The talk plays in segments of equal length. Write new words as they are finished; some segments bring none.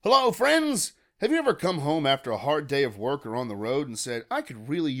Hello, friends! Have you ever come home after a hard day of work or on the road and said, I could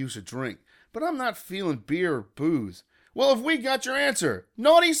really use a drink, but I'm not feeling beer or booze? Well, have we got your answer?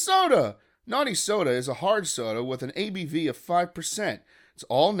 Naughty Soda! Naughty Soda is a hard soda with an ABV of 5%. It's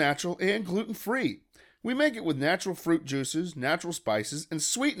all natural and gluten-free. We make it with natural fruit juices, natural spices, and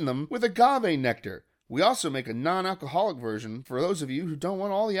sweeten them with agave nectar. We also make a non-alcoholic version for those of you who don't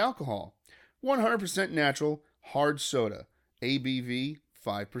want all the alcohol. 100% natural, hard soda. ABV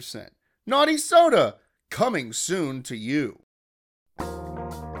 5%. Naughty Soda, coming soon to you.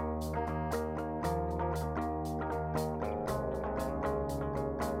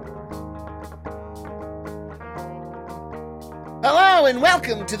 Hello and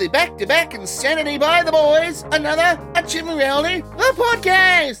welcome to the Back-to-Back Insanity by the Boys, another Achievement Reality, the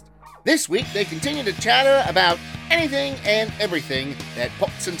podcast. This week they continue to chatter about anything and everything that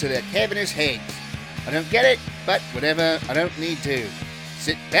pops into their cavernous heads. I don't get it, but whatever, I don't need to.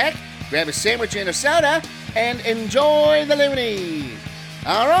 Sit back, grab a sandwich and a soda, and enjoy the lemonade.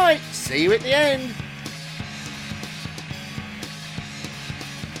 Alright, see you at the end.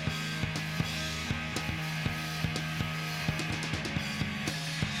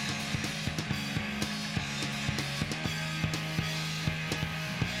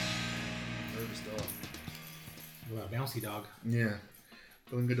 Well, bouncy dog. Yeah.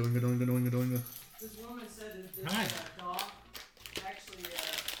 Doinga, doinga, doinga, doinga, doinga. This woman said that this Hi. dog actually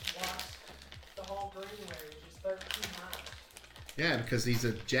walks the whole Greenway, which is 13 miles. Yeah, because he's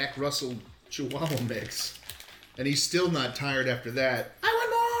a Jack Russell Chihuahua mix. And he's still not tired after that. I want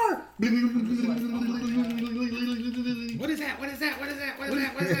more! What is that? What is that? What is that? What is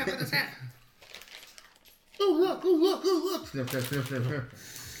that? What is that? What is that? Oh, look, oh, look, oh, look.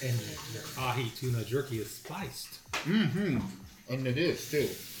 And your ahi tuna jerky is spiced. Mm-hmm. And it is, too.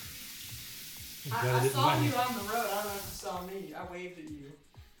 Glad I it isn't saw mine. you on the road. I don't know if you saw me. I waved at you.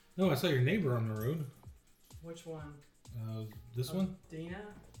 No, I saw your neighbor on the road. Which one? This one? Dina?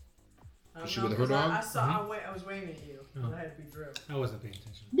 I don't Is she know, with her 'cause I- dog? I saw. I was waving at you. Oh. But I had to be drilled. I wasn't paying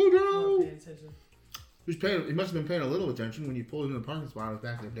attention. I wasn't paying attention. He must have been paying a little attention when you pulled into the parking spot. I was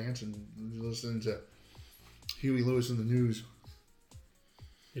back there dancing, listening to Huey Lewis in the news.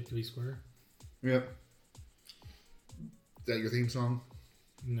 Hip to be square? Yep. Is that your theme song?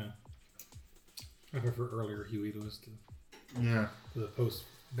 No. I prefer earlier Huey Lewis to Yeah. the post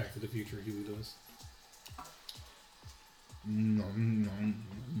Back to the Future Huey Lewis.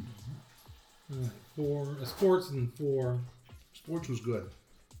 Sports and 4. Sports was good.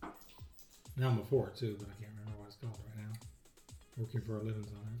 Now I'm a 4 too, but I can't remember what it's called right now. Working for a living's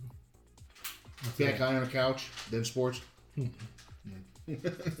on it. What's That that? guy on a couch, then sports. Hmm.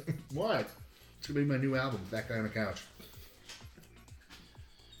 What? It's gonna be my new album, That Guy on a Couch.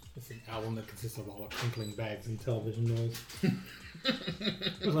 It's an album that consists of all the crinkling bags and television noise.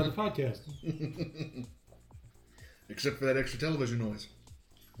 It was like a podcast. Except for that extra television noise.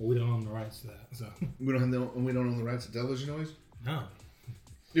 Well, we don't own the rights to that, so We don't own the rights to television noise. no.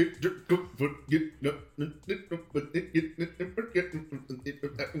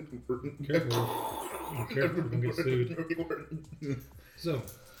 Careful. Be careful, don't get sued. So,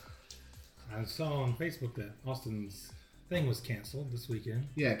 I saw on Facebook that Austin's thing was canceled this weekend.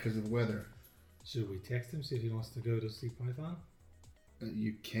 Yeah, because of weather. Should we text him, see if he wants to go to see Python?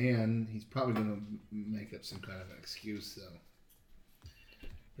 You can. He's probably gonna make up some kind of an excuse, though.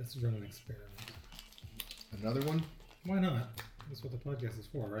 Let's run an experiment. Another one, Why not? That's what the podcast is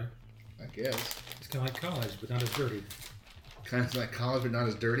for, right? I guess. It's kind of like college, but not as dirty. Kind of like college, but not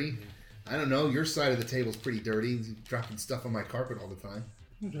as dirty. I don't know. Your side of the table's pretty dirty. You're dropping stuff on my carpet all the time.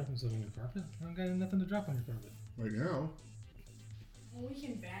 I'm dropping something on your carpet. I don't got nothing to drop on your carpet. Right now. Well, we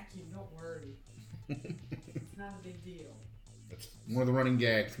can vacuum. Don't worry. It's not a big deal. That's one of the running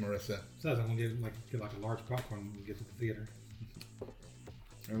gags, Marissa. Besides, I'm gonna get like a large popcorn when we get to the theater.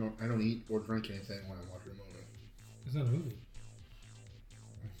 I don't eat or drink anything when I'm watching a movie. It's not a movie.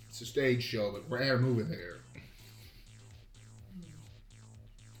 It's a stage show, but we're at a movie theater.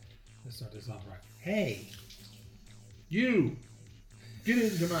 Let's start this off right. Hey, You get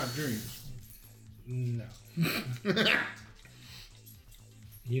into my dreams. no.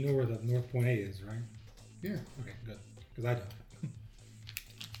 You know where the North Point 8 is, right? Yeah. Okay, good. Because I don't.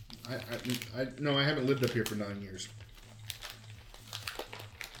 No, I haven't lived up here for 9 years.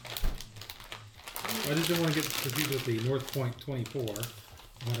 I just didn't want to get confused with the North Point 24.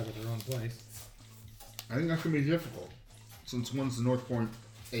 Whatever, their own place. I think that's gonna be difficult since one's the North Point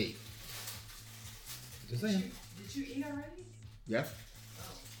 8. Just Did saying. you eat already? Yes. Oh,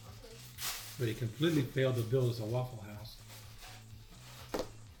 okay. But he completely failed to build us a Waffle House.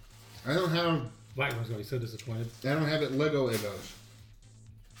 I don't have Black one's gonna be so disappointed. it Lego Eggos.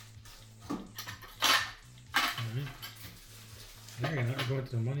 There you go. We're going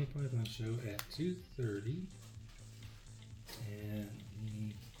to the Monty Python show at 2:30.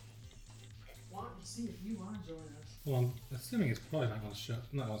 And Why don't you see if you want to join us? well, I'm assuming it's probably not going to show.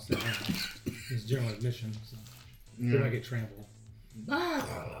 Not going to sit down. It's general admission, so we Yeah. might get trampled.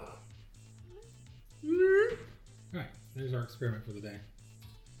 Ah. All right, there's our experiment for the day.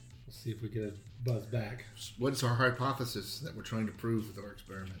 We'll see if we get a buzz back. What's our hypothesis that we're trying to prove with our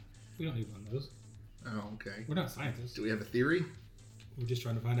experiment? We don't need one of those. Oh, okay. We're not scientists. Do we have a theory? We're just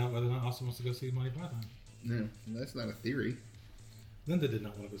trying to find out whether or not Austin wants to go see Monty Python. No, that's not a theory. Linda did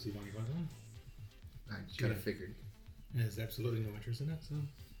not want to go see Monty Python. I kind of figured. And has absolutely no interest in it. So,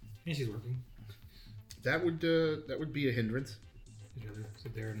 and she's working. That would be a hindrance. She'd rather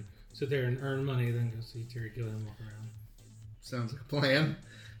sit there and earn money than go see Terry Gilliam walk around. Sounds like a plan.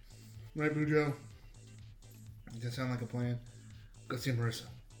 Right, Bujo? Does that sound like a plan? Go see Marissa.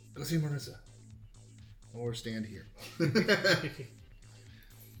 Go see Marissa. Or stand here. He's like,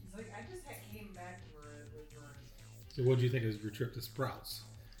 I just came back with Marissa. So, what do you think of your trip to Sprouts?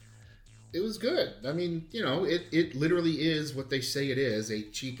 It was good. I mean, you know, it literally is what they say it is, a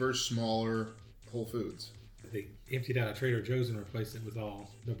cheaper, smaller Whole Foods. They emptied out a Trader Joe's and replaced it with all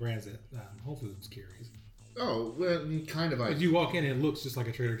the brands that Whole Foods carries. Oh, well, kind of. But you walk in and it looks just like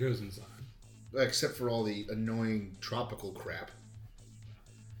a Trader Joe's inside. Except for all the annoying tropical crap.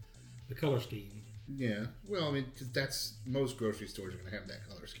 The color scheme. Yeah. Well, I mean, 'cause that's most grocery stores are going to have that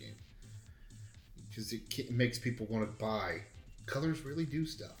color scheme. Because it makes people want to buy. Colors really do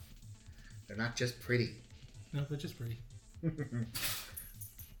stuff. They're not just pretty. No, they're just pretty. Oop.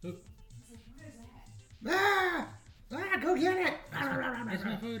 He's like, what is that? Go get it! That's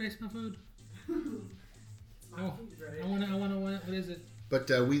my food. That's my food. Oh, Food's ready. I want. What is it? But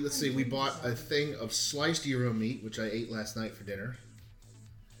let's see, we bought a thing of sliced gyro meat, which I ate last night for dinner.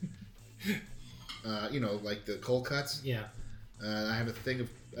 You know, like the cold cuts. Yeah. I have a thing of,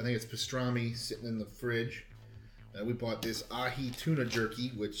 I think it's pastrami sitting in the fridge. We bought this ahi tuna jerky,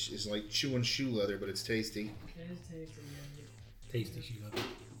 which is like chewing shoe leather, but it's tasty. It is tasty. Tasty shoe leather.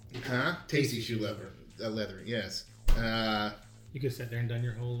 Huh? Tasty Tasty shoe shoe leather. Leather, yes. You could have sat there and done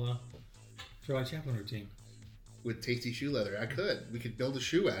your whole Charlie Chaplin routine. With tasty shoe leather. I could. We could build a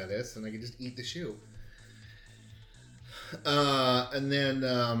shoe out of this, and I could just eat the shoe. And then,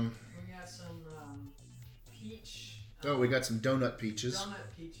 We got some peach. oh, we got some donut peaches. Donut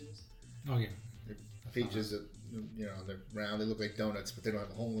peaches. Oh yeah. Peaches that, you know, they're round. They look like donuts, but they don't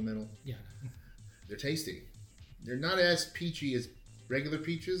have a hole in the middle. Yeah. They're tasty. They're not as peachy as regular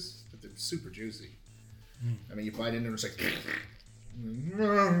peaches, but they're super juicy. I mean, you bite into it, it's like,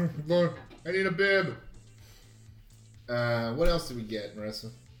 I need a bib. What else did we get, Marissa? We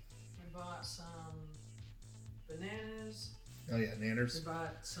bought some bananas. Oh yeah, We nanners.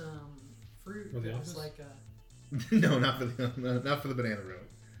 bought some fruit. For the that was office? like a. No, not for the banana room.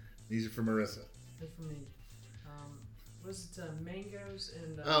 These are for Marissa. Good for me. Was it mangoes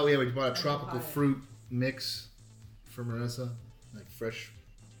and? Oh yeah, we bought a and tropical papaya. fruit mix for Marissa, like fresh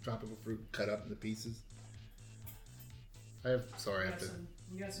tropical fruit cut up into pieces. I have to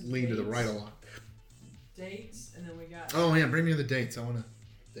We got some lean to the dates- right a lot. Dates, and then we got. Oh yeah, bring me the dates. I want to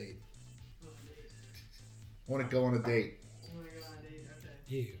date. Oh, dates. I want to go on a date. You wanna go on a date?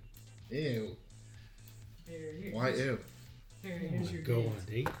 Ew. Okay. Ew. Here, Why ew? Here, I here's want to your go date. on a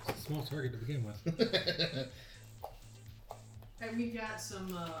date. It's a small target to begin with. And we got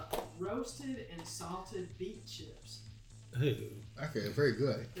some roasted and salted beet chips. Ooh. Okay, very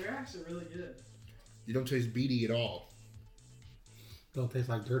good. They're actually really good. You don't taste beady at all. Don't taste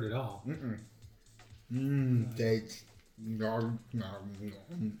like dirt at all. Dates.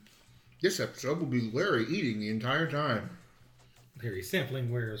 This episode will be Larry eating the entire time. Harry sampling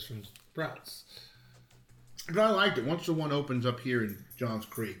wares from Sprouts. But I liked it. Once the one opens up here in Johns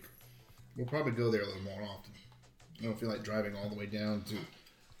Creek, we'll probably go there a little more often. I don't feel like driving all the way down to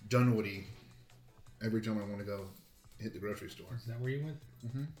Dunwoody every time I want to go hit the grocery store. Is that where you went?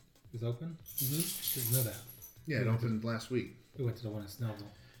 Mhm. It was open? Didn't know that. Yeah, it opened last week. We went to the one in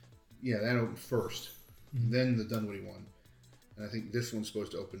Snellville. Yeah, that opened first. Then the Dunwoody one. And I think this one's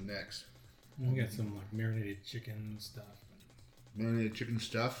supposed to open next. We got some like marinated chicken stuff. Marinated chicken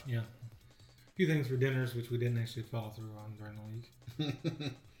stuff. Yeah. A few things for dinners, which we didn't actually follow through on during the week.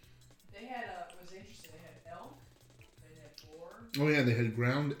 They had it was interesting. They had elk. They had boar. Oh yeah, they had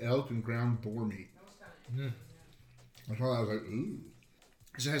ground elk and ground boar meat. That was kind of Yeah. I thought I was like, ooh.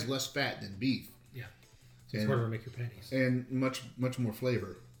 Because it has less fat than beef. Yeah. So it's And- harder to make your patties. And much more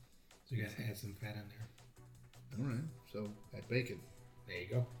flavor. So you gotta add some fat in there. Alright, so add bacon. There you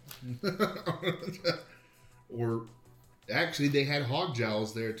go. Or actually, they had hog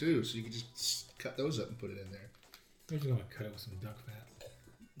jowls there too, so you could just cut those up and put it in there. I'm just gonna cut it with some duck fat.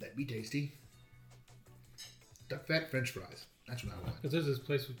 That'd be tasty. Duck fat French fries. That's what I want. Because there's this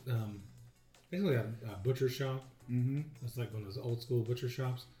place with basically a butcher shop. Mm-hmm. It's like one of those old school butcher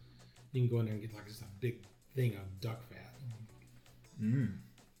shops. You can go in there and get like just a big thing of duck fat. Mm.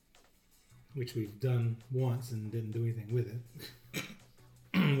 Which we've done once and didn't do anything with it.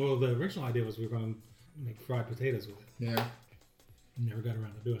 Well, the original idea was we were going to make fried potatoes with it. Yeah. Never got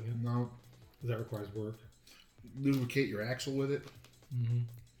around to doing it. No. Because that requires work. Lubricate your axle with it. Mm-hmm.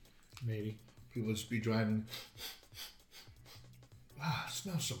 Maybe. People just be driving. Wow, it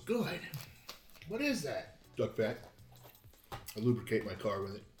smells so good. What is that? Duck fat. I lubricate my car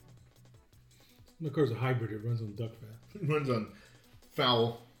with it. My car's a hybrid. It runs on duck fat. It runs on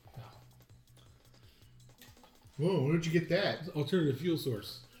foul. Whoa, where'd you get that? It's an alternative fuel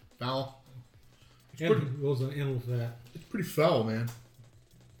source. Foul. And it runs on animal fat. It's pretty foul, man.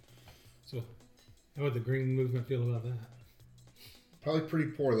 So, how would the green movement feel about that? Probably pretty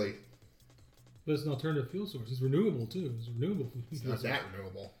poorly. But it's an alternative fuel source. It's renewable too. It's renewable. It's not that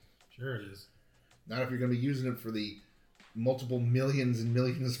renewable. Sure it is. Not if you're going to be using it for the multiple millions and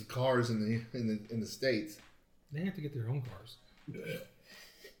millions of cars in the states. They have to get their own cars.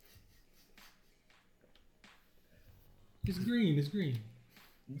 It's green. It's green.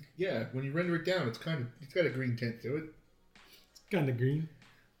 Yeah, when you render it down, it's got a green tint to it. It's kind of green.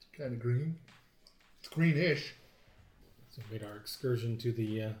 It's kind of green. It's greenish. So we made our excursion to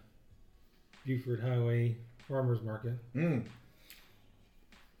the Buford Highway Farmers Market. Mm.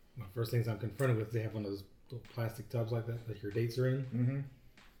 One of the first things I'm confronted with, they have one of those little plastic tubs like that your dates are in. Mm-hmm.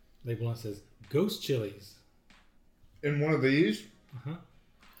 Label on it says Ghost Chilies. In one of these, Uh-huh.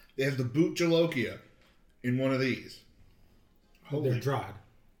 they have the boot jalokia in one of these. They're dried.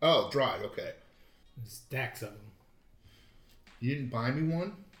 Oh, dried. Okay. There's stacks of them. You didn't buy me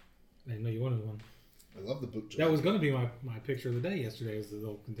one? I didn't know you wanted one. I love the boot jalokia. That was going to be my picture of the day yesterday. Was the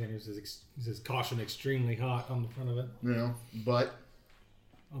little container says caution extremely hot on the front of it. You know, but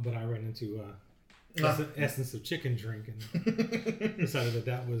Oh, but I ran into essence of chicken drink and decided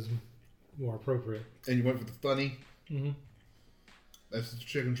that was more appropriate. and you went for the funny. Mm-hmm. That's the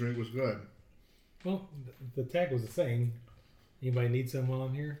chicken drink was good. Well, the tag was the same. Anybody need some while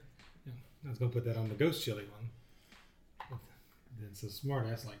I'm here? Yeah, I was going to put that on the ghost chili one. But then some smart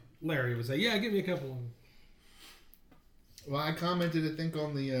ass like Larry would say, "Yeah, give me a couple." Well, I commented, I think,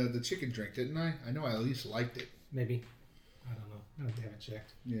 on the chicken drink, didn't I? I know I at least liked it. Maybe. I don't know. I haven't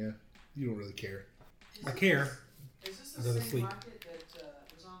checked. Yeah, you don't really care. I care. Is this I'd the rather same sleep. market that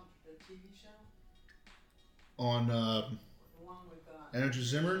was on the TV show? On The one with Andrew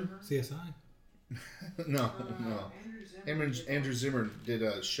Zimmern? CSI. No. Andrew Zimmern. Andrew Zimmern did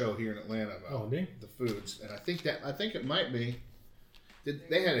a show here in Atlanta Oh, about did he? the foods, and I think it might be.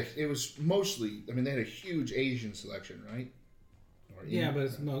 They had it was mostly. I mean, they had a huge Asian selection, right? Or Yeah, Indian-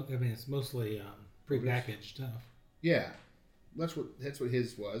 but it's mostly prepackaged stuff. yeah. That's what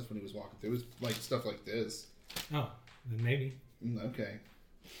his was when he was walking through. It was like stuff like this. Oh, then maybe. Okay.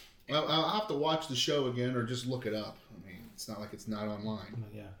 Well, I'll have to watch the show again or just look it up. I mean, it's not like it's not online.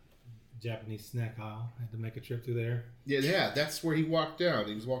 But yeah, Japanese snack aisle. I had to make a trip through there. Yeah, that's where he walked down.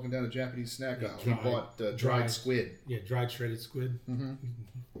 He was walking down a Japanese snack aisle. He bought dried squid. Yeah, dried shredded squid. Mm-hmm.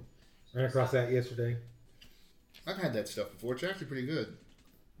 Ran across that yesterday. I've had that stuff before. It's actually pretty good.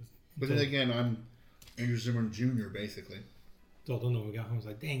 But then again, I'm Andrew Zimmern Jr. basically. Told them when we got home, I was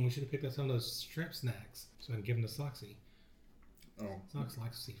like, dang, we should have picked up some of those shrimp snacks so I can give them to Soxy. Oh, Sox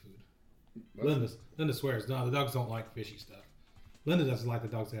likes seafood. well, Linda swears, no, the dogs don't like fishy stuff. Linda doesn't like the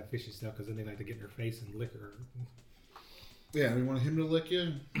dogs to have fishy stuff because then they like to get in her face and lick her. yeah. You want him to lick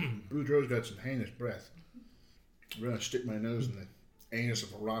you? Boudreaux's got some heinous breath. I'm gonna stick my nose in the anus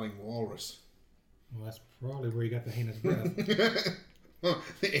of a rotting walrus. Well, that's probably where you got the heinous breath.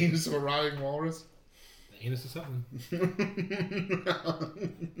 The anus of a rotting walrus. The anus is something.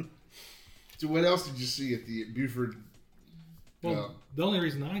 So what else did you see at the Buford? Well, the only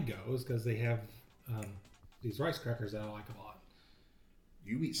reason I go is because they have these rice crackers that I like a lot.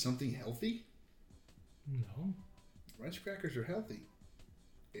 You eat something healthy? No. Rice crackers are healthy.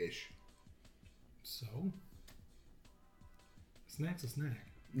 Ish. So? Snack's a snack.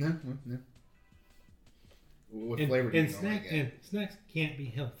 No. What And, flavor do you and normally get? and snacks can't be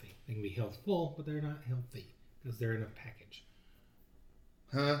healthy. They can be healthful, but they're not healthy because they're in a package.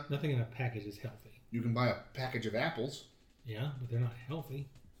 Huh? Nothing in a package is healthy. You can buy a package of apples. Yeah, but they're not healthy.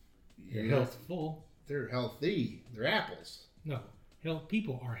 They're Yeah. healthful. They're healthy. They're apples. No,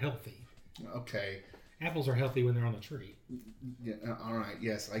 people are healthy. Okay. Apples are healthy when they're on the tree. Yeah. All right.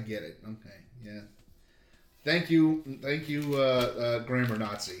 Yes, I get it. Okay. Yeah. Thank you, grammar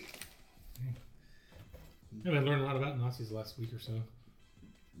Nazi. I've been learning a lot about Nazis the last week or so.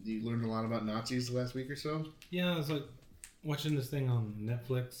 You learned a lot about Nazis the last week or so? Yeah, I was like watching this thing on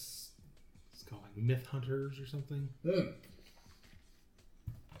Netflix. It's called like Myth Hunters or something.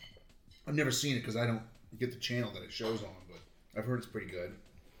 I've never seen it because I don't get the channel that it shows on, but I've heard it's pretty good.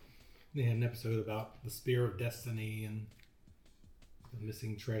 They had an episode about the Spear of Destiny and the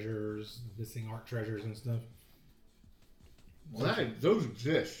missing treasures, missing art treasures and stuff. Well, those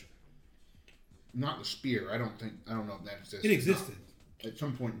exist. Not the spear. I don't know if that exists. It existed. At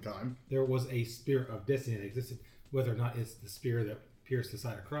some point in time. There was a Spear of Destiny that existed. Whether or not it's the spear that pierced the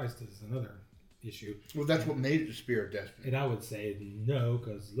side of Christ is another issue. Well, that's what made it the Spear of Destiny. And I would say no,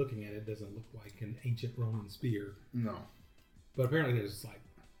 because looking at it doesn't look like an ancient Roman spear. No. But apparently there's like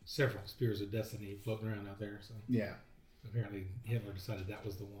several Spears of Destiny floating around out there. So Yeah. apparently Hitler decided that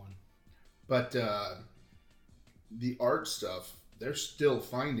was the one. But the art stuff, they're still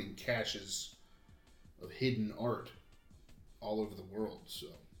finding caches of hidden art all over the world. So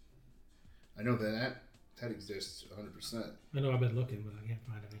I know that exists 100%. I know I've been looking, but I can't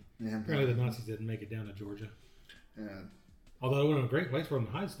find any. Yeah, Apparently the Nazis didn't make it down to Georgia. and Although it would have been a great place for them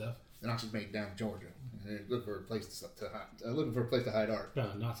to hide stuff. the Nazis made it down Georgia. And they're looking for a place to hide. Looking for a place to hide art.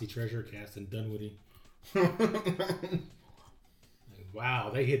 Found a Nazi treasure cast in Dunwoody.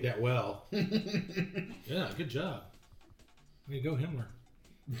 Wow, they hid that well. Yeah, good job. Way to go, Himmler.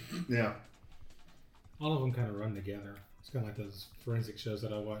 Yeah. All of them kind of run together. It's kind of like those forensic shows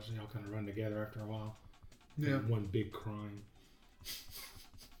that I watch. They all kind of run together after a while. Yeah. One big crime.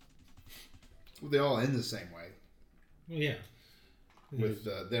 Well, they all end the same way. Well, yeah. With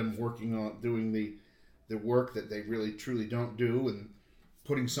them working on doing the work that they really truly don't do, and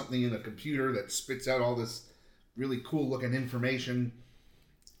putting something in a computer that spits out all this really cool looking information.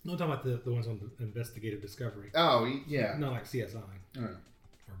 No, I'm talking about the ones on the Investigative Discovery. Oh yeah, Not like CSI uh, or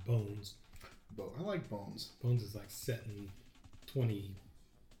Bones. but I like Bones. Bones is like set in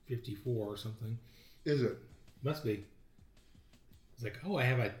 2054 or something. Is it? Must be. It's like, oh, I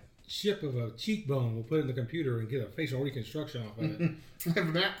have a chip of a cheekbone. We'll put it in the computer and get a facial reconstruction off of it. I have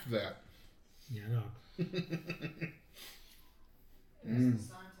an app for that. Yeah, I know. It's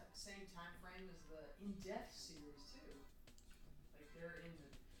the same time frame as the In Death series too. Like they're in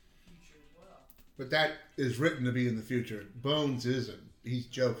the future as well. But that is written to be in the future. Bones isn't. He's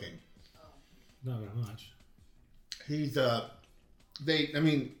joking. Not very much. He's I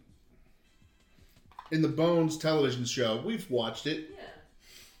mean, in the Bones television show, we've watched it.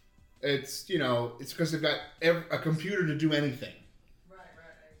 Yeah. It's it's because they've got a computer to do anything. Right,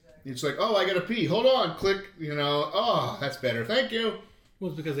 exactly. It's like, oh, I gotta pee. Hold on, click. Oh, that's better. Thank you. Well,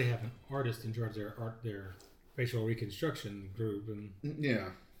 it's because they have an artist in charge of their facial reconstruction group, and Yeah,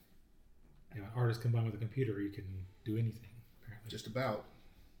 an artist combined with a computer, you can do anything. Apparently, just about.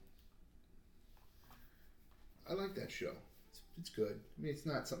 I like that show. It's good. I mean, it's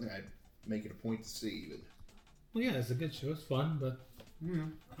not something I'd make it a point to see, but well, yeah, it's a good show. It's fun, but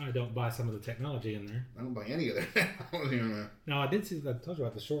I don't buy some of the technology in there. I don't buy any of that. Now, I did see. I told you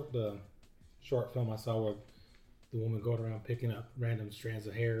about the short film I saw where the woman going around picking up random strands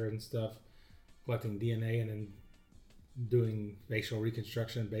of hair and stuff, collecting DNA, and then doing facial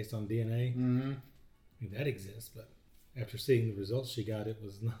reconstruction based on DNA. Mm-hmm. I mean, that exists, but after seeing the results she got, it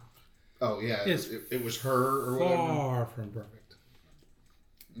was not. Oh yeah, It's it was her or whatever. Far from perfect.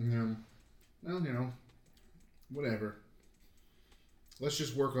 Yeah. Well, whatever. Let's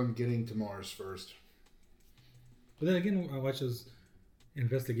just work on getting to Mars first. But then again, I watch those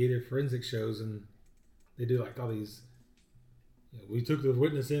investigative forensic shows, and they do like all these. We took the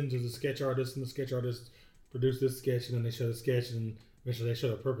witness into the sketch artist, and the sketch artist produced this sketch, and then they show the sketch, and eventually they show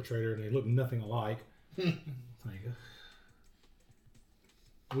the perpetrator, and they look nothing alike. Like,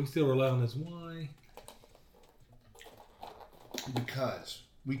 we still rely on this. Why? Because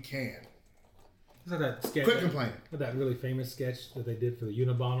we can. Is that that sketch? Quit complaining. That really famous sketch that they did for the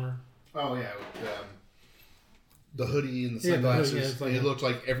Unabomber. Oh yeah, with, the hoodie and the Yeah, the hoodie, sunglasses. yeah, it's like it looks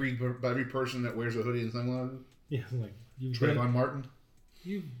like every person that wears a hoodie and sunglasses. Yeah, like Trayvon Martin.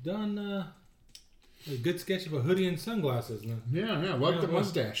 You've done a good sketch of a hoodie and sunglasses. Now. Yeah. Like the well,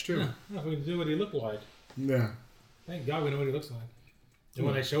 mustache too. Yeah, we knew what he looked like. Yeah. Thank God we know what he looks like. And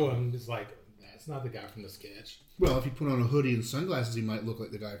when they show him, it's like, that's not the guy from the sketch. Well, if he put on a hoodie and sunglasses, he might look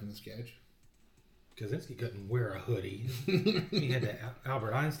like the guy from the sketch. Kaczynski couldn't wear a hoodie. He had that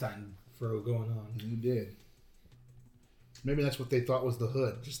Albert Einstein fro going on. He did. Maybe that's what they thought was the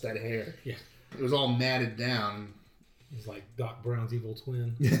hood, just that hair. Yeah. It was all matted down. He's like Doc Brown's evil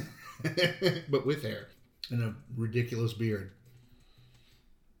twin. But with hair. And a ridiculous beard.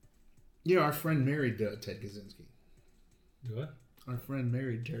 Our friend married Ted Kaczynski. Do what? Our friend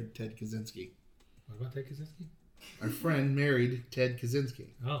married Ted Kaczynski. What about Ted Kaczynski? Our friend married Ted Kaczynski.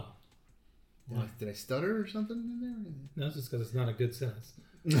 Oh. Why? Did I stutter or something in No, it's just because it's not a good sentence.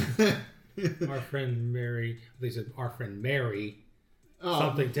 there? Our friend Mary, they said our friend Mary, Oh,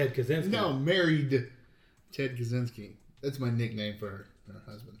 something Ted Kaczynski. No, married Ted Kaczynski. That's my nickname for her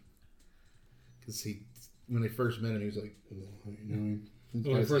husband. Because when they first met him, he was like, "Oh, how you doing?"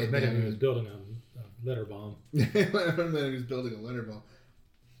 When I first met him, he was building a letter bomb. When I met him, he was building a letter bomb.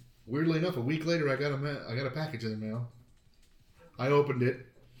 Weirdly enough, a week later, I got a package in the mail. I opened it.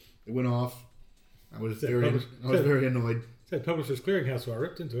 It went off. I was very annoyed. It said Publishers Clearinghouse, so I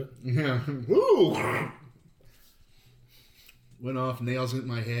ripped into it. Yeah. Woo! Went off, nails in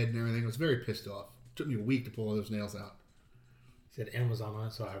my head and everything. I was very pissed off. Took me a week to pull all those nails out. It said Amazon on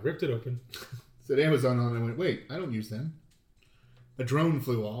it, so I ripped it open. Said Amazon on it. I went, wait, I don't use them. A drone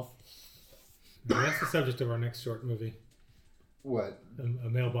flew off. And that's the subject of our next short movie. What? A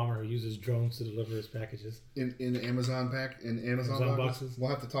mail bomber who uses drones to deliver his packages. In the Amazon pack? In Amazon boxes? We'll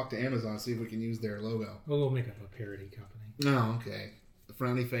have to talk to Amazon, see if we can use their logo. Well, we'll make up a parody company. No, okay. A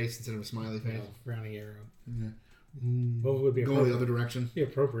frowny face instead of a smiley face. No, frowny arrow. Yeah. What would be Go appropriate? the other direction. Be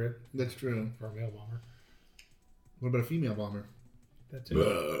appropriate That's true. for a mail bomber. What about a female bomber? That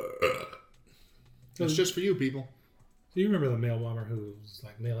too. That's just for you, people. So you remember the mail bomber who was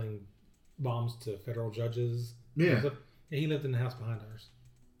like mailing bombs to federal judges? Yeah. Yeah, he lived in the house behind ours.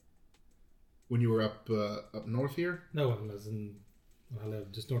 When you were up north here? No one was when I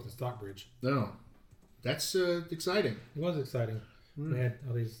lived just north of Stockbridge. No. That's exciting. It was exciting. We had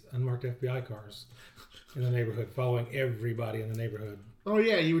all these unmarked FBI cars in the neighborhood following everybody in the neighborhood. Oh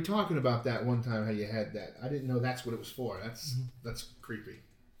yeah, you were talking about that one time how you had that. I didn't know that's what it was for. That's creepy.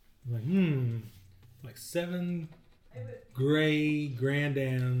 I'm like, like 7 Hey, but gray Grand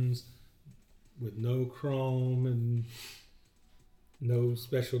Ams with no chrome and no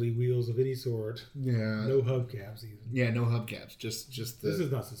specialty wheels of any sort. Yeah. No hubcaps even. Yeah, no hubcaps. Just the, This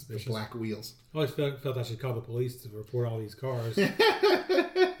is not the suspicious. black wheels. I always felt I should call the police to report all these cars. There's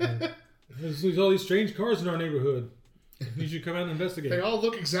all these strange cars in our neighborhood. You should come out and investigate. They all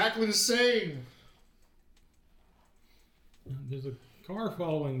look exactly the same. There's a car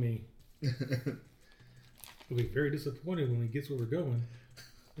following me. He'll be very disappointed when he gets where we're going.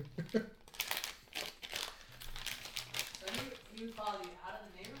 so he would follow you out of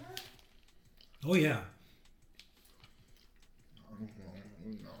the neighborhood? Oh yeah.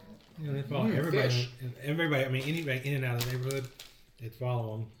 Yeah, they follow everybody. Fish. Everybody. I mean, anybody in and out of the neighborhood, they'd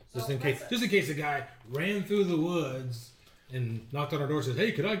follow them. Just So in case. Just in case a guy ran through the woods and knocked on our door and said,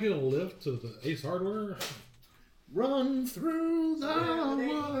 "Hey, could I get a lift to the Ace Hardware?" Run through the Would they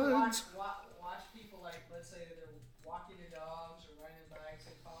woods. watch people, like, let's say they're walking their dogs or riding bikes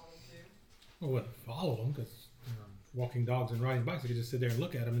and follow them too? Well, wouldn't follow them because walking dogs and riding bikes, you could just sit there and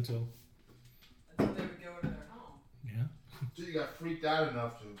look at them until. Until they would go into their home. Yeah. So you got freaked out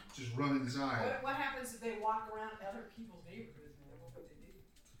enough to just run inside. What happens if they walk around other people's neighborhoods, man? What would they do?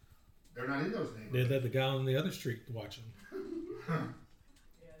 They're not in those They neighborhoods. let the guy on the other street watch them. Yeah,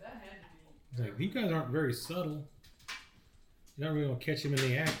 that had to be. It's like, you guys aren't very subtle. You're not really gonna catch him in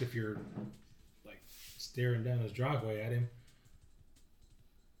the act if you're like staring down his driveway at him.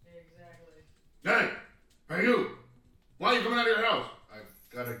 Exactly. Hey, hey you! Why are you coming out of your house? I've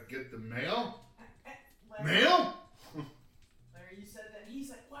gotta get the mail. Larry, Mail? Larry, you said that. He's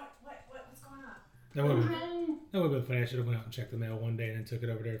like, what's going on? That would have been funny. I should have went out and checked the mail one day and then took it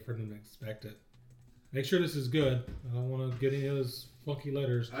over there for them to inspect it. Make sure this is good. I don't want to get any of those funky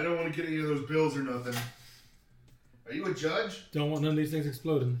letters. I don't want to get any of those bills or nothing. Are you a judge? Don't want none of these things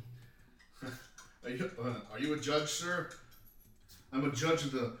exploding. Are you a judge, sir? I'm a judge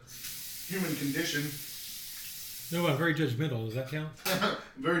of the human condition. No, I'm very judgmental. Does that count?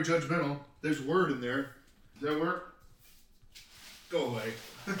 Very judgmental. There's word in there. Does that work? Go away.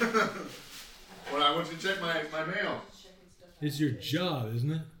 Well, I want you to check my mail. Checking stuff out. It's your job,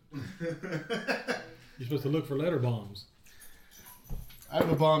 isn't it? You're supposed to look for letter bombs. I have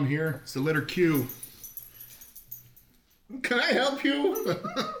a bomb here. It's the letter Q. Can I help you?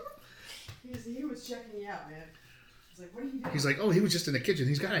 He was checking you out, man. He's like, what are you doing? He's like, oh, he was just in the kitchen.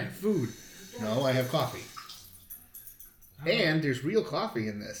 He's got to have food. No, I have coffee. And there's real coffee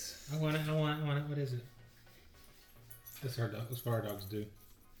in this. I want it. What is it? That's what our dogs do.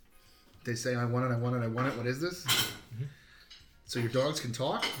 They say, I want it, I want it, I want it. What is this? So your dogs can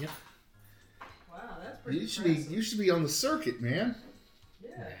talk? Yep. Wow, that's pretty You impressive. should be on the circuit, man.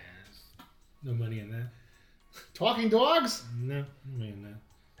 Yeah. No money in that. Talking dogs? No, no money in that.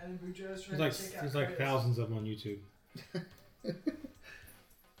 And Boudreaux's trying There's to check out there's like credits. thousands of them on YouTube.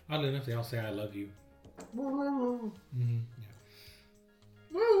 Oddly enough, they all say I love you. Mm-hmm.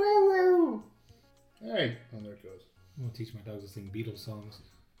 Yeah. Hey, oh, there it goes. I'm gonna teach my dogs to sing Beatles songs.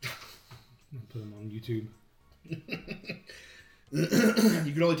 And put them on YouTube.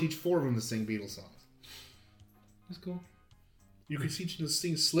 You can only teach 4 of them to sing Beatles songs. That's cool. You could teach them to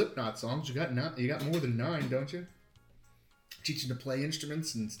sing Slipknot songs. You got more than 9, don't you? Teach them to play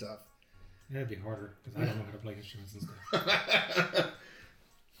instruments and stuff. That'd be harder because I don't know how to play instruments and stuff.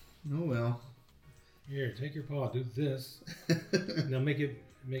 Oh well. Here, take your paw, do this. Now make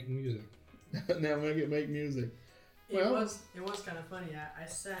music. Now make music. It Well- was kind of funny. I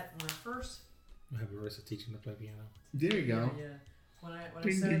sat when I first. I have Marissa teaching to play piano. There you go. Yeah. When I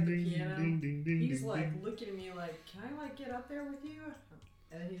Ding, sat at the ding, piano, ding, ding, ding, he's ding, like ding. looking at me like, "Can I like get up there with you?"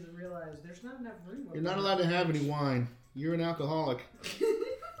 And then he's realized there's not enough room. You're not allowed to have any wine. You're an alcoholic.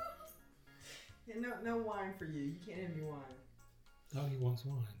 Yeah, no wine for you. You can't have any wine. Doggy wants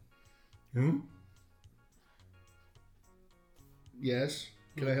wine. Hmm? Yes.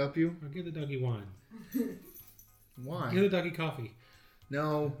 Can I help you? Or give the doggy wine. Why? Give the doggy coffee. No.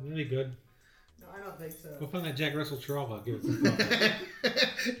 Oh. That'd be good. No, I don't think Go so. find that Jack Russell Chihuahua. Give it some coffee.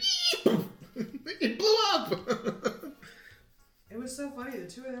 It blew up. It was so funny. The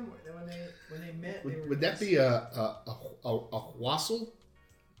two of them, when they met, they were. Would that be a wassail?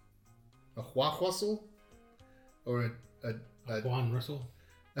 A wassail? Or a Juan Russell.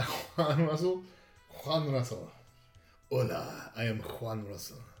 Juan Russell? Juan Russell. Hola, I am Juan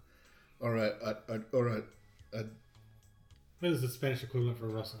Russell. Or a What is the Spanish equivalent for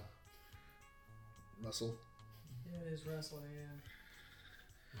Russell? Russell. Yeah, it is wrestling. Yeah.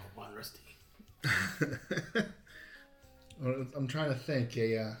 Oh, Juan Rusty. I'm trying to think.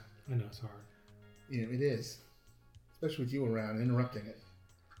 I know it's hard. Yeah, it is. Especially with you around interrupting it.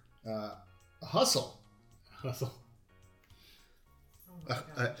 A hustle. Hustle. Oh my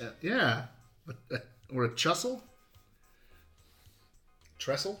gosh. Yeah. Or a chussel.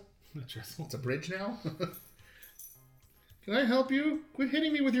 Trestle. A trestle. It's a bridge now. Can I help you? Quit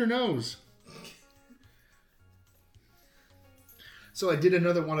hitting me with your nose. So I did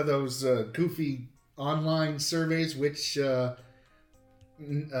another one of those goofy online surveys, which, and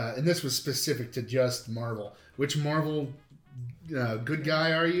this was specific to just Marvel. Which Marvel good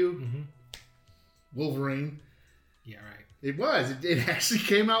guy are you? Mm-hmm. Wolverine. Yeah, right. It was. It actually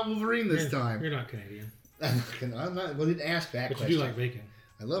came out Wolverine this time. You're not Canadian. I'm not. Well, didn't ask that But question. you do like bacon.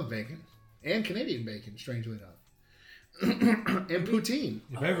 I love bacon and Canadian bacon. Strangely enough, and poutine.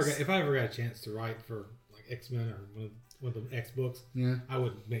 If I ever got a chance to write for like X-Men or one of the X books, Yeah. I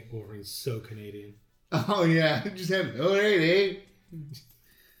would make Wolverine so Canadian. Oh yeah, just have oh hey.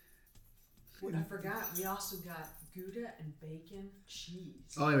 What I forgot, we also got Gouda and bacon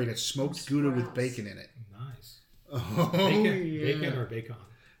cheese. Oh yeah, we got smoked Gouda with bacon in it. Nice. Oh Bacon, yeah. bacon or bacon?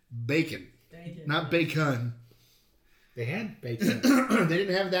 Bacon, Bacon. not bacon. They had bacon. They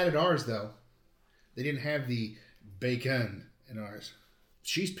didn't have that at ours though. They didn't have the bacon in ours.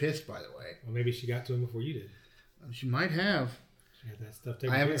 She's pissed, by the way. Well, maybe she got to him before you did. She might have. She had that stuff taken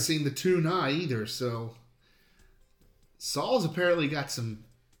I haven't care of. seen the tuna either, so Saul's apparently got some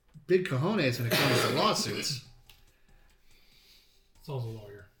big cojones when it comes to lawsuits. Saul's a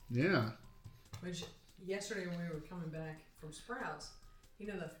lawyer. Yeah. Which yesterday when we were coming back from Sprouts, you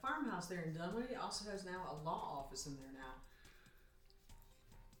know the farmhouse there in Dunwoody also has now a law office in there now.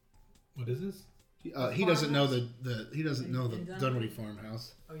 What is this? He doesn't know the he doesn't know the In Dunwoody? Dunwoody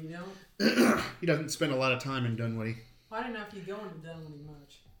farmhouse. Oh, you don't? He doesn't spend a lot of time in Dunwoody. Well, I didn't know if you go into Dunwoody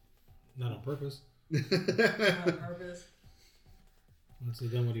much. Not on purpose. Not on purpose. What's the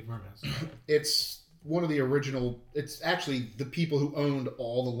Dunwoody farmhouse? It's one of the original. It's actually the people who owned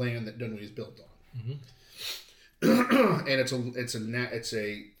all the land that Dunwoody is built on. Mm-hmm. And it's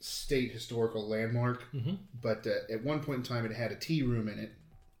a state historical landmark. Mm-hmm. But at one point in time, it had a tea room in it,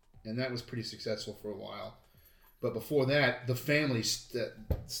 and that was pretty successful for a while. But before that, the family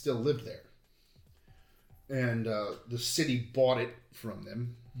still lived there, and the city bought it from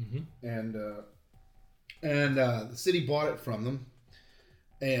them, Mm-hmm. and the city bought it from them,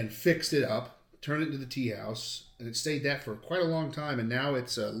 and fixed it up, turned it into the tea house, and it stayed that for quite a long time. And now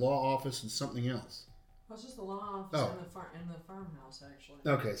it's a law office and something else. Well, it's just the law office Oh. and the farmhouse actually.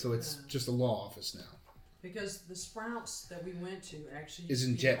 Okay, so it's Yeah. just a law office now. Because the Sprouts that we went to actually Is used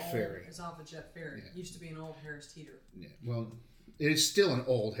in to be Jet an old- Ferry. It's off of Jet Ferry. Yeah. It used to be an old Harris Teeter. Yeah, well, it is still an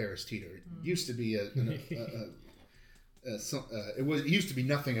old Harris Teeter. It used to be it used to be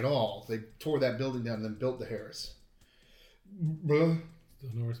nothing at all. They tore that building down and then built the Harris. Bruh. Still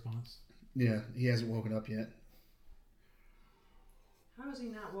no response. Yeah, he hasn't woken up yet. How is he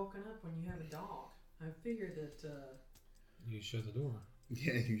not woken up when you have a dog? I figured that. You shut the door.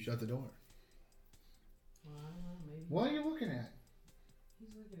 Yeah, you shut the door. Well, I don't know. Maybe What are you looking at? He's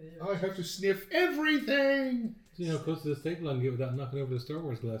looking at it. I have to sniff everything. See how close to the staple I can get without knocking over the Star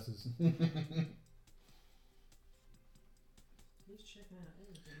Wars glasses. He's checking out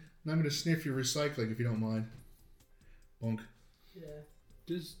everything. I'm going to sniff your recycling if you don't mind. Bonk. Yeah.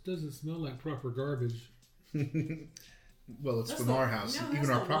 This doesn't smell like proper garbage. Well, it's That's from the- our house. you know, Even that's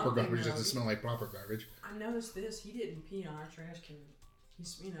our the proper one thing, garbage though. doesn't smell like proper garbage. I noticed this. He didn't pee on our trash can. He's,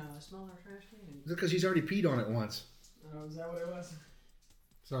 smelled our trash can. Is it because he's already peed on it once? Oh, is that what it was?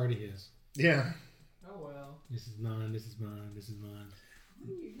 It's already his. Yeah. Oh, well. This is mine. This is mine. This is mine.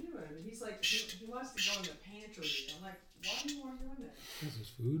 What are you doing? And he's like, he wants to go in the pantry. I'm like, why do you want to go in there? This is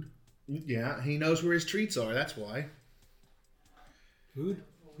food. Yeah, he knows where his treats are. That's why. Food.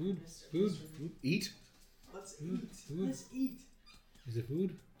 Food. Food. Eat. Let's Food, eat. food. Let's eat. Is it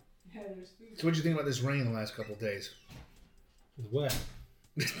food? Yeah, there's food. So, what'd you think about this rain the last couple of days? It's wet.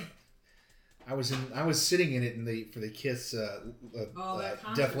 I was sitting in it for the Kiss Oh, that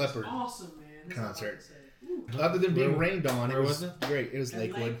concert Def was Leppard awesome, man. That's all I concert. can say. Ooh, Other than being Where- rained on, it where was was it? great. It was at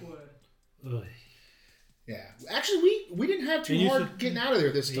Lakewood. Ugh. Yeah, actually, we didn't have too And you hard sur- getting out of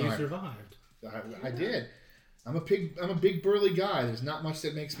there this You time. survived. I did. I'm a big burly guy. There's not much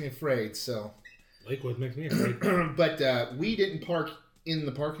that makes me afraid. So, Lakewood makes me afraid. but we didn't park in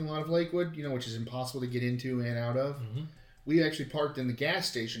the parking lot of Lakewood, which is impossible to get into and out of. Mm-hmm. We actually parked in the gas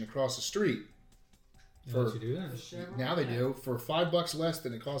station across the street. Why don't you do The that? Chevron? Now they Yeah. do for $5 less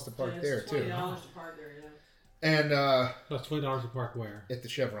than it costs to park Yeah, there it's too. $20 to park there, yeah. And Costs $20 to park where? at the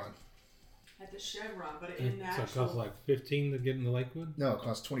Chevron, At the Chevron, but in the So it actual... costs like $15 to get into Lakewood? no, it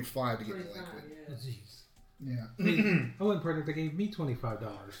costs $25 to get to 25, Lakewood. Oh, yeah. jeez. Yeah. I went part they gave me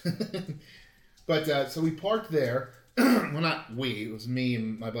 $25. But so we parked there. Well, not we. It was me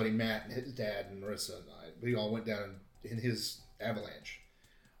and my buddy Matt and his dad and Marissa and I. We all went down in his Avalanche,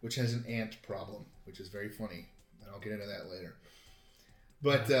 which has an ant problem, which is very funny. And I'll get into that later.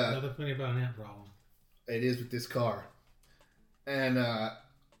 But Nothing funny about an ant problem. it is with this car. And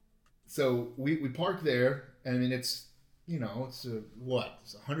so we parked there. And I mean, it's, it's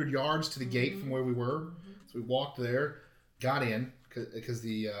it's 100 yards to the gate from where we were. So we walked there, got in, because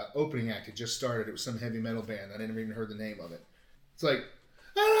the opening act had just started. It was some heavy metal band. I never even heard the name of it. It's like,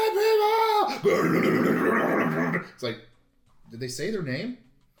 all right, people! It's like, did they say their name?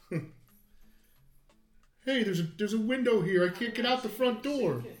 Hey, there's a window here. I can't get out the front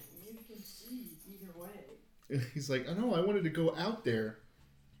door. You can see either way. And he's like, I know, I wanted to go out there.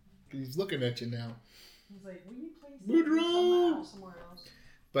 He's looking at you now. He's like, will you please Woodrow! somewhere else?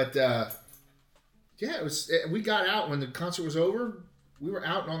 But yeah, it was. We got out when the concert was over. We were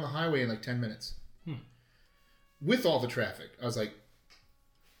out on the highway in like 10 minutes, with all the traffic. I was like,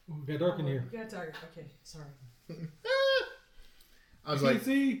 Oh, it got dark in here. You got dark. Okay, sorry. I was Can't like,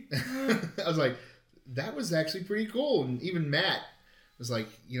 see. I was like, that was actually pretty cool. And even Matt was like,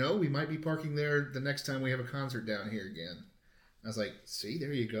 we might be parking there the next time we have a concert down here again. I was like, see,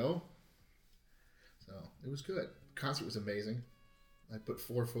 there you go. So it was good. Concert was amazing. I put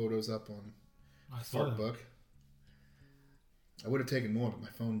 4 photos up on I saw them. Fartbook. I would have taken more, but my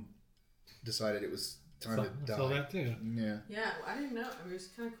phone decided it was time to I die. saw that too. Yeah, Yeah, I didn't know. I mean, it was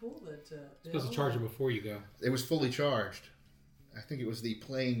kind of cool that. Supposed to charge it before you go. it was fully charged. I think it was the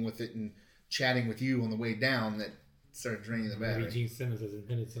playing with it and chatting with you on the way down that started draining the Maybe battery. Gene Simmons has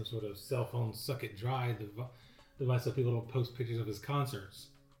invented some sort of cell phone suck it dry device so people don't post pictures of his concerts.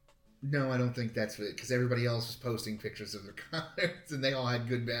 No, I don't think that's it, because everybody else was posting pictures of their concerts and they all had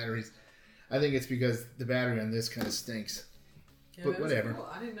good batteries. I think it's because the battery on this kind of stinks. Yeah, but that was whatever. Cool.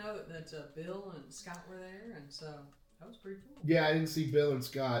 I didn't know that Bill and Scott were there, and so that was pretty cool. Yeah, I didn't see Bill and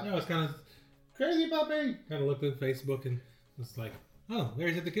Scott. No, it's kind Crazy puppy! of looked at Facebook and it's like, oh,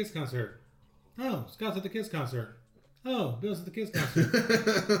 Larry's at the Kiss concert. Oh, Scott's at the Kiss concert. Oh, Bill's at the Kiss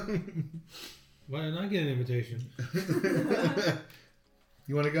concert. Why didn't I get an invitation?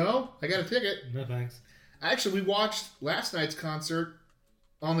 You want to go? I got a ticket. No thanks. Actually, we watched last night's concert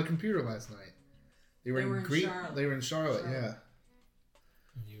on the computer last night. They were in Charlotte. They were in Charlotte, Charlotte.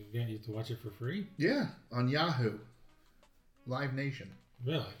 You get to watch it for free? yeah, on Yahoo, Live Nation.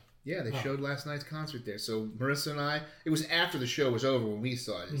 Really? Yeah, they Oh. showed last night's concert there. So Marissa and I, it was after the show was over when we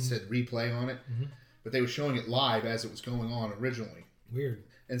saw it. It said replay on it, but they were showing it live as it was going on originally. Weird.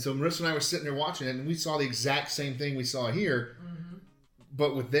 And so Marissa and I were sitting there watching it, and we saw the exact same thing we saw here,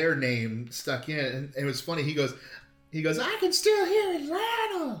 but with their name stuck in it. And it was funny. He goes, I can still hear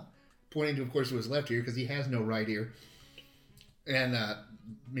Atlanta, pointing to, of course, to his left ear because he has no right ear, and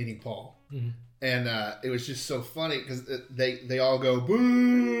meaning Paul. Mm-hmm. And it was just so funny because they all go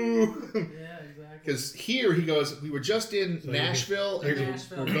boo. Yeah, exactly. Because here he goes, we were just in So Nashville, you're- and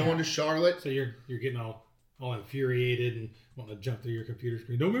Nashville, we're going yeah. to Charlotte. So you're getting all all infuriated and wanting to jump through your computer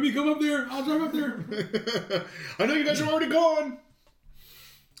screen. Don't make me come up there. I'll jump up there. I know you guys are already gone.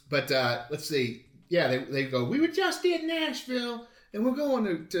 But let's see. Yeah, they go, we were just in Nashville, and we're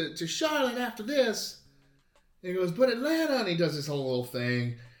going to Charlotte after this. And he goes, but Atlanta, and he does this whole little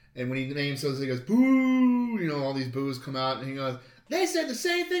thing. And when he names those, he goes, boo! You know, all these boos come out, and he goes, they said the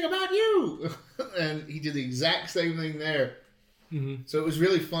same thing about you! And he did the exact same thing there. Mm-hmm. So it was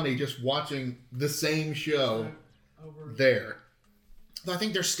really funny just watching the same show Over there. I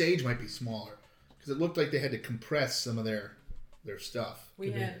think their stage might be smaller, because it looked like they had to compress some of their stuff.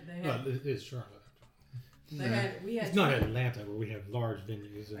 we had they had It is Charlotte. they had we had It's not Atlanta where we have large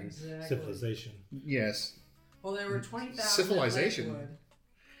venues and Exactly. civilization. Yes. well there were 20,000 Civilization. at Lakewood.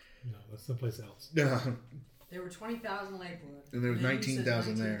 No, that's someplace else. And There were 20,000 Lakewood. there was then you said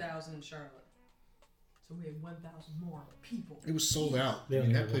 19,000 there. 19,000 in Charlotte. So we had 1,000 more people. it was sold out. They I mean,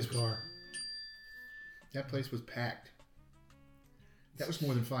 only that have one place was car. that place was packed. That was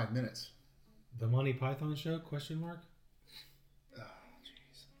more than 5 minutes. The Monty Python show? Question mark. Oh,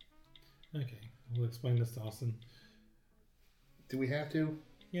 jeez. Okay, we'll explain this to Austin. Do we have to?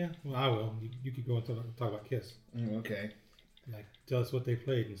 Yeah, well, I will. You could go and talk about Kiss. Okay. Like, tell us what they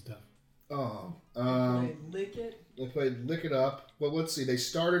played and stuff. Oh, Played Lick It. they played Lick It Up. Well, let's see. They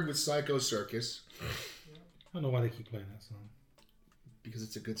started with Psycho Circus I don't know why they keep playing that song. because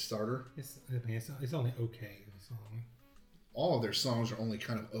it's a good starter. It's only okay. The song. All of their songs are only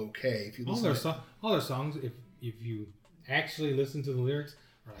kind of okay. If you All listen, their songs, if you actually listen to the lyrics,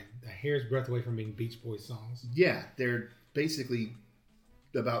 are like a hair's breadth away from being Beach Boys songs. yeah, they're basically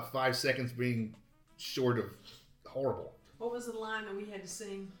about 5 seconds being short of horrible. What was the line that we had to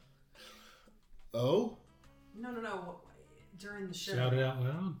sing? Oh No. During the show. Shout it out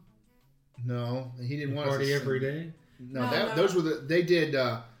loud. no, he didn't want us to Party sing. every day. No, No. those were they did.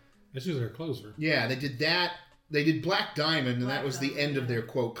 That's usually their closer. Yeah, they did that. They did Black Diamond, and that Black was the Diamond, end of yeah. their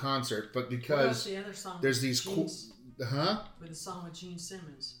quote concert. But What else? because The other song. there's these Gene, cool, with the song with Gene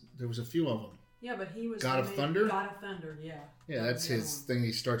Simmons. there was a few of them. Yeah, but he was God the of main- Thunder? God of Thunder, yeah. Yeah, That that's was the other his one. thing.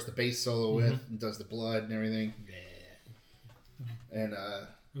 He starts the bass solo with and does the blood and everything. And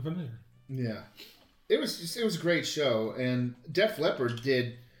I'm familiar. yeah, it was a great show. And Def Leppard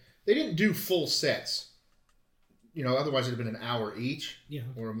they didn't do full sets. You know, otherwise it'd have been an hour each, Yeah.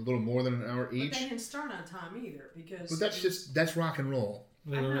 or a little more than an hour But each. they didn't start on time either because. But that's rock and roll.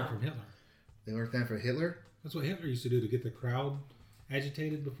 They I learned know. that from Hitler. They learned that from Hitler. That's what Hitler used to do to get the crowd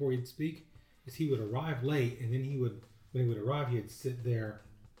agitated before he'd speak. Is he would arrive late, and then when he would arrive, he'd sit there,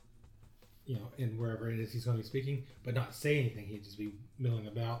 you know, in wherever it is he's going to be speaking, but not say anything. He'd just be milling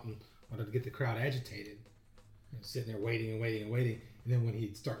about and wanted to get the crowd agitated, sitting there waiting and waiting and waiting. And then when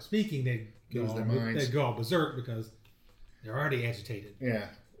he'd start speaking, they'd Lose their minds. They'd go all berserk because they're already agitated. Yeah,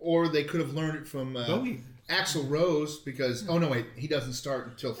 or they could have learned it from Bowie. Axl Rose because oh no wait, he doesn't start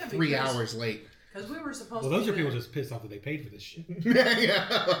until Yeah, 3 because- hours late. Because we were supposed Well, to those be are people there. just pissed off that they paid for this shit.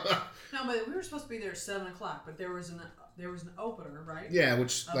 yeah, No, but we were supposed to be there at 7 o'clock, but there was an opener, right? yeah.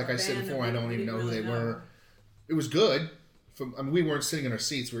 Which, Of like a I said band before, that I don't we even know didn't who they really know. were. It was good. We weren't sitting in our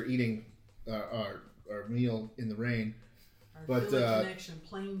seats. We were eating our meal in the rain. Our But, Philly Connection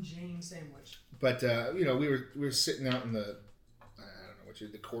plain Jane sandwich. But you know, we were sitting out in the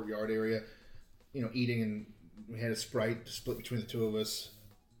the courtyard area, you know, eating, and we had a Sprite to split between the two of us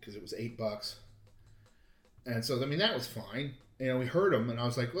because it was $8. And so I mean that was fine. You know, we heard them, and I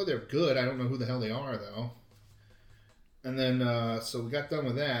was like, well, they're good. I don't know who the hell they are though. And then so we got done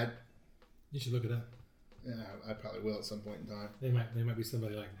with that. You should look it up. Yeah, I probably will at some point in time. They might be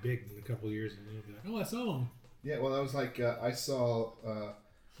somebody like big in a couple of years, and you'll be like, oh, I saw them. Yeah, well, I was like, I saw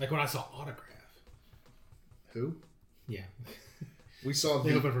Like when I saw Autograph. who? Yeah. We saw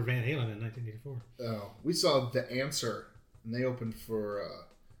They opened for Van Halen in 1984. we saw The Answer, and they opened for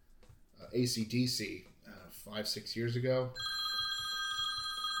AC/DC 5-6 years ago.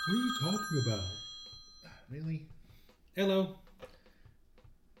 What are you talking about? Really? Hello.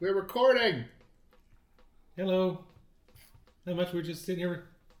 We're recording. Hello. Not much. We're just sitting here.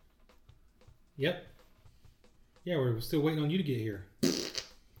 Yep. Yeah, we're still waiting on you to get here.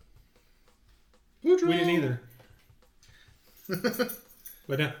 We didn't either.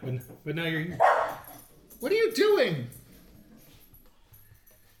 But now you're here. What are you doing?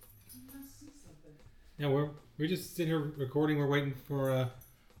 Yeah, we're just sitting here recording. We're waiting for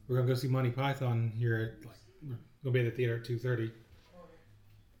we're gonna go see Monty Python here at we're gonna be at the theater at 2:30.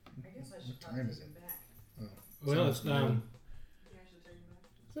 I guess I should What time is it? back. Well, it's You actually take it back?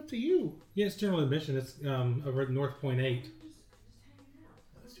 It's up to you. yeah, it's general admission. It's over at North Point 8.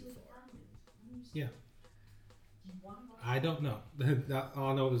 That's too far. Yeah. I don't know.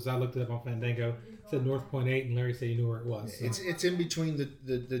 All I know is I looked it up on Fandango. It said North Point 8, and Larry said he knew where it was. So. It's in between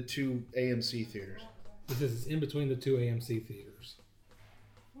the two AMC theaters. It says it's in between the two AMC theaters.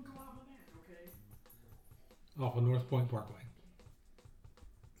 We'll go out with that, okay? Off of North Point Parkway.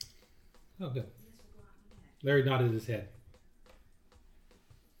 Oh, good. Larry nodded his head.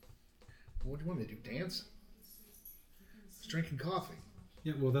 What do you want me to do? Dance? Just drinking coffee.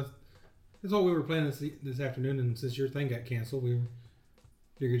 Yeah, well, that's what we were planning this afternoon, and since your thing got canceled, we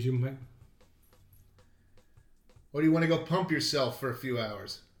figured you might. Or do you want to go pump yourself for a few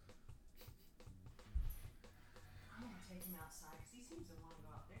hours? I want to take him outside because he seems to want to go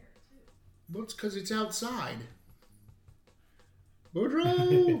out there, too. Well, it's because it's outside.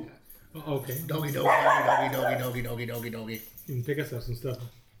 Boudreaux! Oh, okay. Doggy, doggy, doggy, doggy, doggy, doggy, doggy, doggy. You can pick us up some stuff.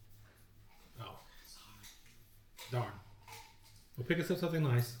 Oh. Darn. Well, pick us up something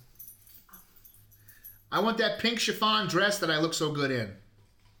nice. I want that pink chiffon dress that I look so good in.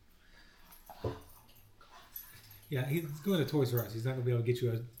 Yeah, he's going to Toys R Us. He's not going to be able to get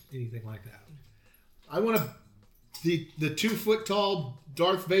you anything like that. I want the 2 foot tall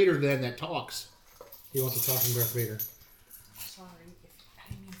Darth Vader then that talks. He wants to talk to Darth Vader. Sorry, I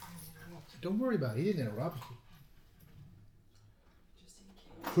didn't mean for him to interrupt you. Don't worry about it. He didn't interrupt you. Just in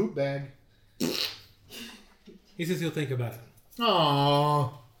case. Poop bag. He says he'll think about it.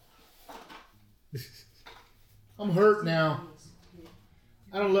 Aww. I'm hurt now.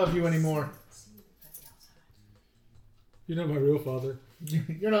 I don't love you anymore. You're not my real father.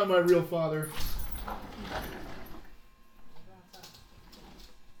 You're not my real father.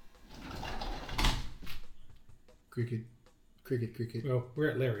 Cricket. Cricket, cricket. Well, we're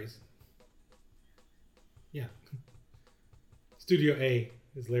at Larry's. Yeah. Studio A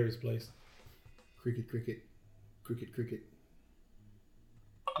is Larry's place. Cricket, cricket. Cricket, cricket.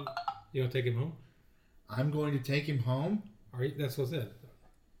 You gonna take him home? I'm going to take him home? That's what's it.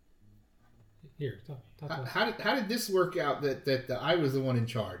 Here, talk to us. How did this work out that I was the one in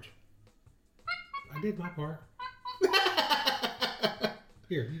charge? I did my part.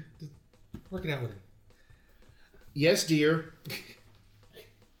 Here, you just work it out with him. Yes, dear.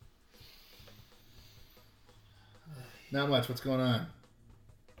 Not much. What's going on?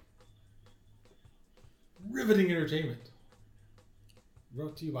 Riveting entertainment.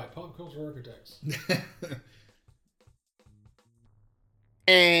 Brought to you by Pop Culture Architects.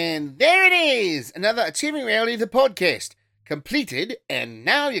 And there it is, another Achieving Reality the podcast, completed, and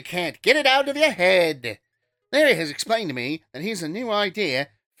now you can't get it out of your head. Larry has explained to me that he's a new idea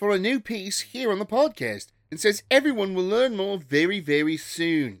for a new piece here on the podcast, and says everyone will learn more very, very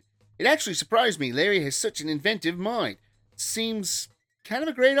soon. It actually surprised me Larry has such an inventive mind. It seems kind of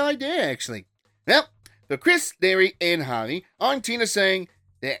a great idea, actually. Well, for Chris, Larry, and Harvey, I'm Tina saying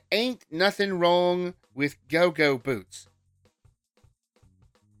there ain't nothing wrong with go-go boots.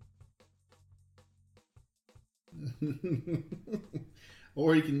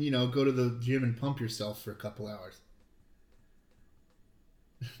 Or you can, go to the gym and pump yourself for a couple hours.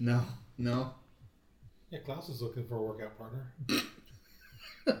 No. Yeah, Klaus is looking for a workout partner.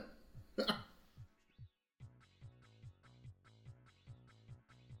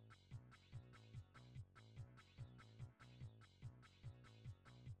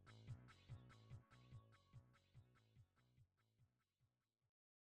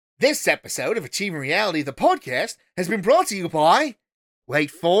 This episode of Achieving Reality, the podcast, has been brought to you by, wait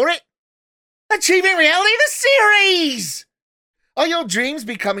for it, Achieving Reality, the series! Are your dreams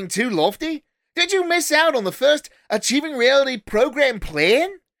becoming too lofty? Did you miss out on the first Achieving Reality program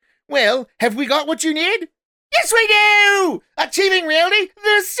plan? Well, have we got what you need? Yes, we do! Achieving Reality,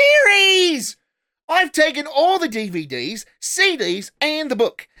 the series! I've taken all the DVDs, CDs, and the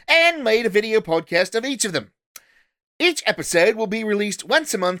book, and made a video podcast of each of them. Each episode will be released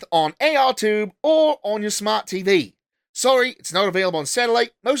once a month on ARTube or on your smart TV. Sorry, it's not available on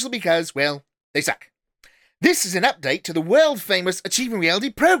satellite, mostly because, well, they suck. This is an update to the world-famous Achieving Reality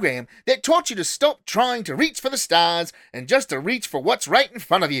program that taught you to stop trying to reach for the stars and just to reach for what's right in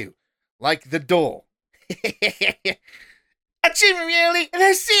front of you. Like the door. Achieving Reality,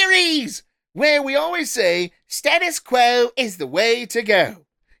 the series! Where we always say, status quo is the way to go.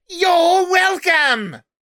 You're welcome!